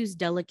always use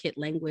delicate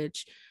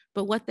language,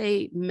 but what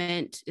they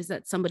meant is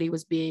that somebody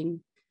was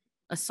being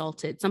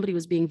assaulted, somebody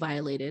was being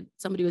violated,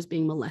 somebody was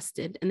being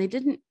molested, and they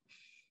didn't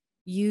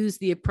use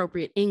the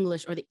appropriate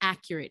English or the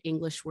accurate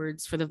English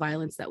words for the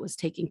violence that was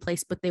taking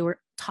place, but they were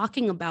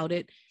talking about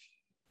it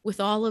with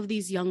all of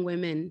these young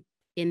women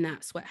in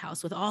that sweat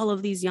house, with all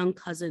of these young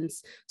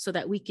cousins, so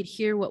that we could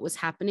hear what was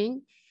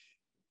happening.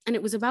 And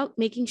it was about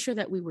making sure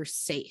that we were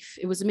safe.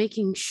 It was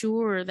making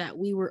sure that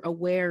we were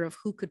aware of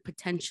who could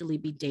potentially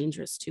be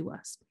dangerous to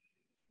us.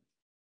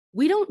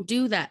 We don't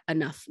do that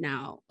enough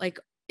now. Like,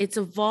 it's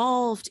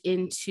evolved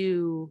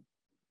into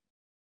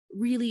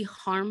really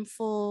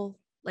harmful,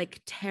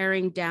 like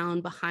tearing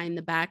down behind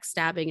the back,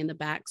 stabbing in the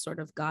back sort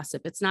of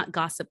gossip. It's not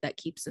gossip that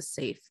keeps us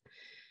safe.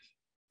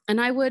 And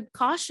I would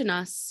caution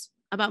us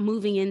about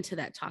moving into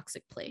that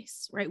toxic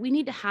place, right? We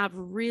need to have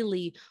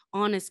really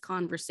honest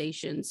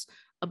conversations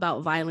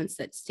about violence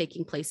that's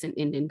taking place in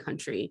Indian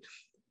country.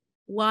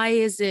 Why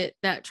is it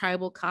that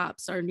tribal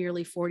cops are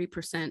nearly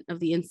 40% of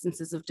the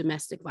instances of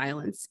domestic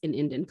violence in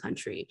Indian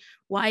country?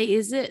 Why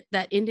is it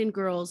that Indian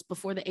girls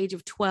before the age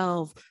of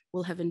 12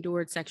 will have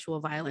endured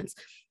sexual violence?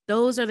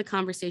 Those are the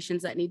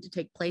conversations that need to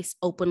take place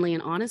openly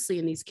and honestly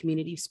in these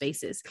community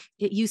spaces.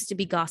 It used to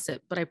be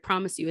gossip, but I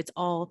promise you, it's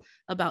all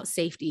about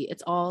safety.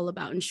 It's all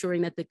about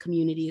ensuring that the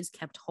community is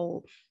kept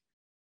whole.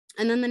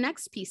 And then the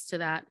next piece to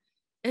that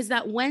is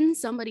that when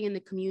somebody in the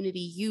community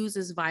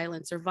uses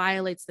violence or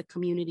violates the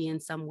community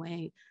in some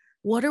way,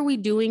 what are we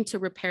doing to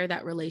repair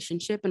that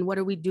relationship? And what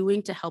are we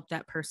doing to help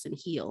that person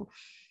heal?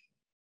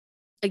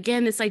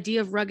 Again, this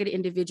idea of rugged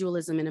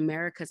individualism in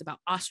America is about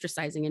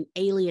ostracizing and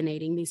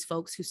alienating these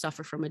folks who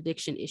suffer from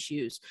addiction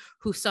issues,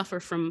 who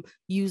suffer from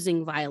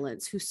using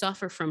violence, who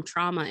suffer from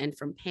trauma and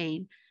from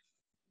pain.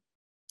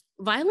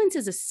 Violence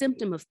is a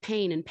symptom of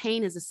pain, and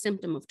pain is a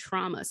symptom of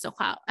trauma. So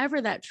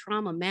however that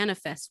trauma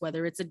manifests,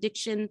 whether it's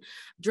addiction,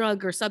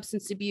 drug or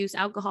substance abuse,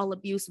 alcohol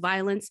abuse,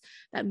 violence,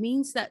 that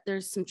means that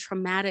there's some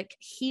traumatic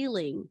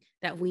healing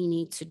that we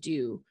need to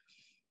do.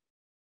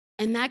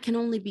 And that can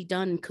only be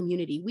done in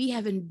community. We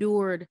have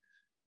endured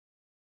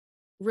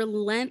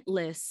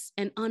relentless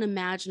and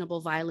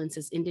unimaginable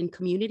violences in Indian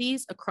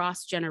communities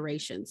across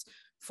generations.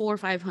 400 or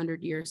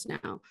 500 years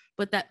now,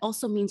 but that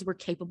also means we're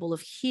capable of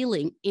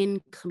healing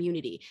in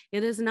community.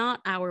 It is not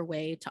our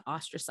way to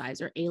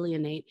ostracize or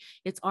alienate.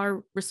 It's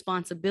our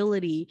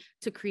responsibility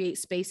to create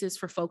spaces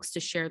for folks to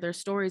share their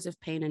stories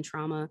of pain and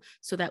trauma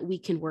so that we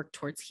can work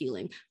towards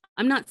healing.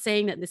 I'm not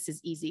saying that this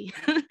is easy.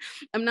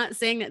 I'm not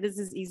saying that this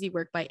is easy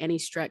work by any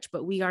stretch,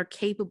 but we are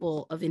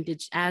capable of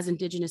as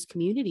Indigenous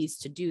communities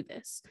to do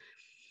this.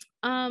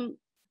 And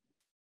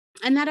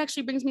that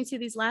actually brings me to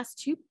these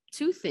last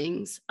two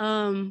things.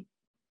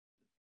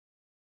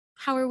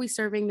 How are we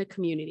serving the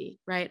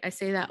community, right? I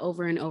say that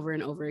over and over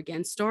and over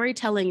again.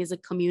 Storytelling is a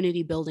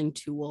community building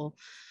tool.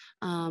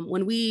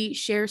 When we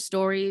share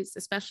stories,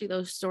 especially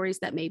those stories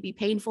that may be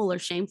painful or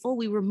shameful,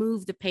 we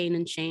remove the pain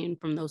and shame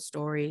from those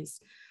stories.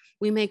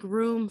 We make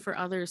room for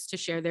others to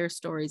share their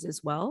stories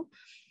as well.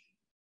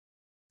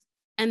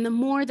 And the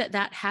more that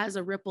that has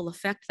a ripple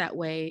effect that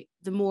way,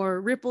 the more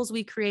ripples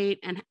we create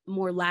and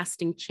more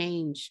lasting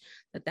change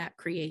that that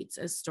creates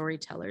as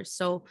storytellers.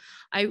 So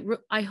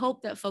I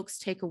hope that folks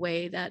take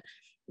away that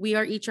we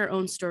are each our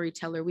own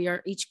storyteller. We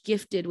are each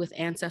gifted with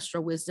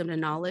ancestral wisdom and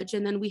knowledge.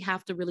 And then we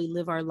have to really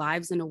live our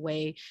lives in a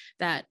way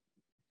that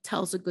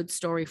tells a good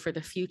story for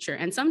the future.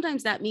 And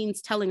sometimes that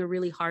means telling a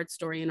really hard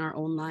story in our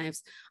own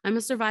lives. I'm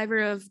a survivor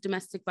of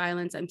domestic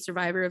violence. I'm a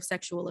survivor of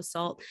sexual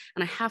assault.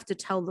 And I have to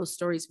tell those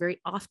stories very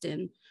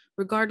often,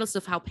 regardless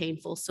of how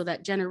painful, so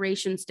that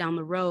generations down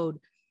the road,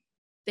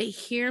 they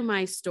hear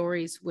my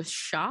stories with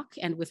shock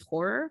and with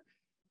horror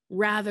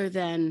rather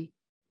than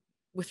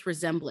with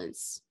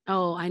resemblance.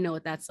 Oh, I know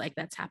what that's like.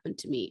 That's happened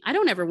to me. I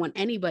don't ever want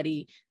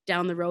anybody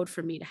down the road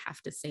for me to have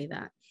to say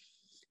that.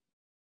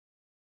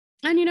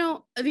 And, you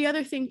know, the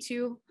other thing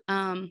too,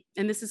 and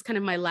this is kind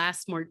of my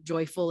last more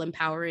joyful,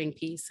 empowering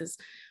piece, is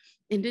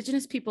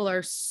Indigenous people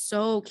are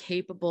so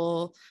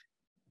capable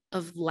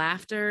of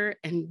laughter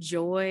and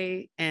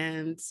joy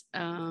and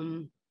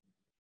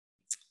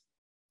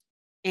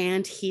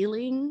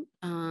healing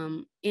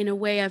in a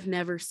way I've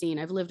never seen.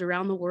 I've lived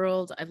around the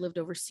world. I've lived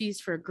overseas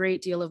for a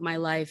great deal of my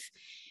life.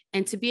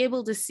 And to be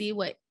able to see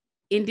what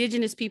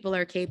Indigenous people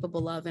are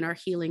capable of in our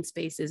healing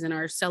spaces, in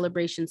our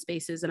celebration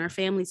spaces, in our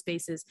family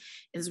spaces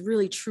is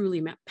really,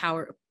 truly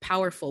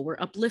powerful. We're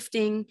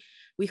uplifting.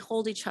 We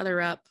hold each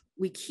other up.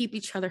 We keep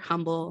each other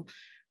humble.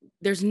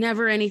 There's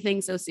never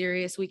anything so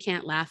serious we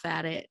can't laugh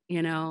at it,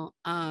 you know.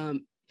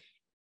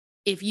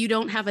 If you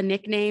don't have a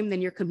nickname,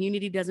 then your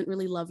community doesn't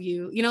really love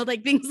you, you know,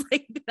 like things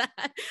like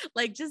that.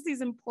 Like just these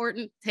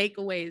important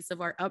takeaways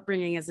of our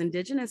upbringing as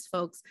Indigenous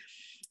folks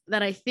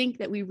that I think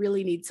that we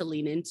really need to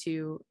lean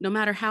into. No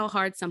matter how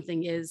hard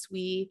something is,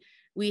 we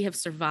have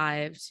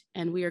survived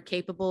and we are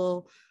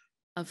capable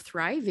of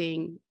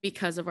thriving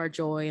because of our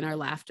joy and our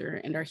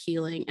laughter and our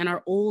healing. And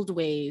our old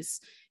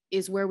ways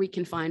is where we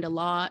can find a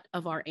lot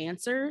of our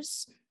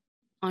answers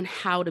on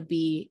how to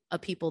be a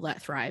people that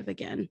thrive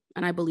again.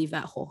 And I believe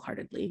that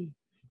wholeheartedly.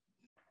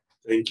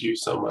 Thank you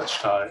so much,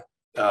 Ty.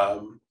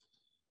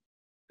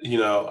 You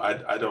know,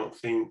 I don't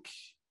think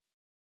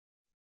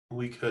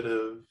we could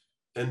have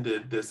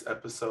ended this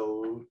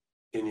episode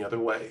any other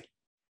way.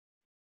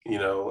 You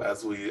know,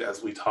 as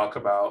we talk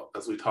about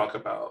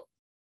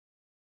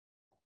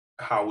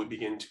how we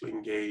begin to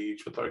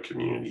engage with our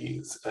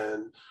communities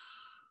and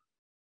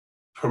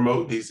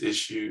promote these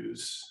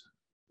issues,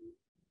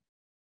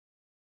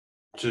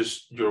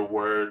 just your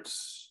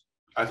words,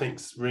 I think,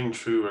 ring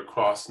true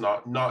across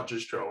not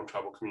just your own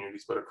tribal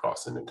communities, but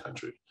across Indian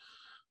country.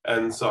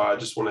 And so I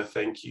just want to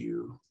thank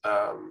you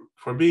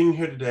for being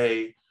here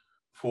today,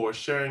 for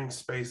sharing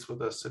space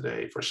with us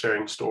today, for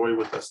sharing story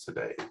with us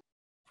today,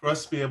 for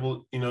us to be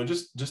able, you know,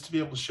 just to be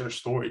able to share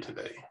story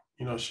today,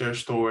 you know, share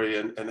story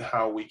and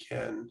how we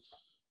can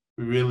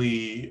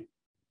really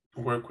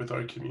work with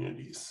our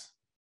communities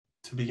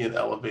to begin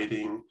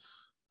elevating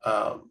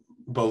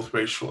both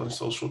racial and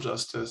social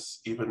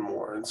justice even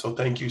more. And so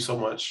thank you so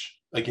much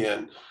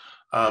again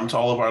to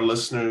all of our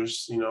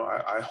listeners. You know,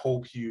 I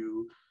hope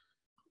you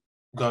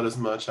got as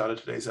much out of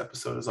today's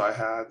episode as I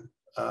had.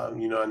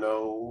 You know, I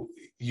know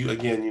you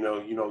again,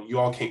 you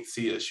all can't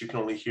see us. You can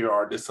only hear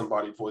our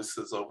disembodied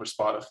voices over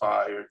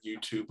Spotify or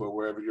YouTube or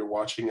wherever you're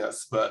watching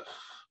us, but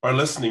are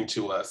listening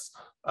to us.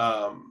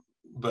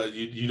 But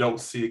you don't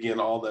see again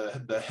all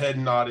the head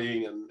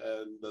nodding and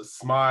the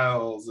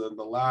smiles and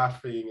the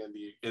laughing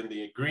and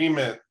the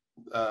agreement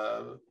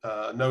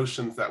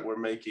notions that we're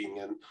making.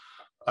 And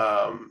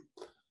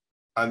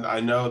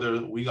I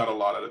know we got a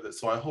lot out of this,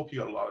 so I hope you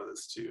got a lot of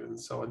this too. And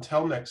so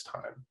until next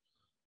time,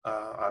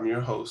 I'm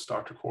your host,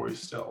 Dr. Corey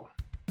Still.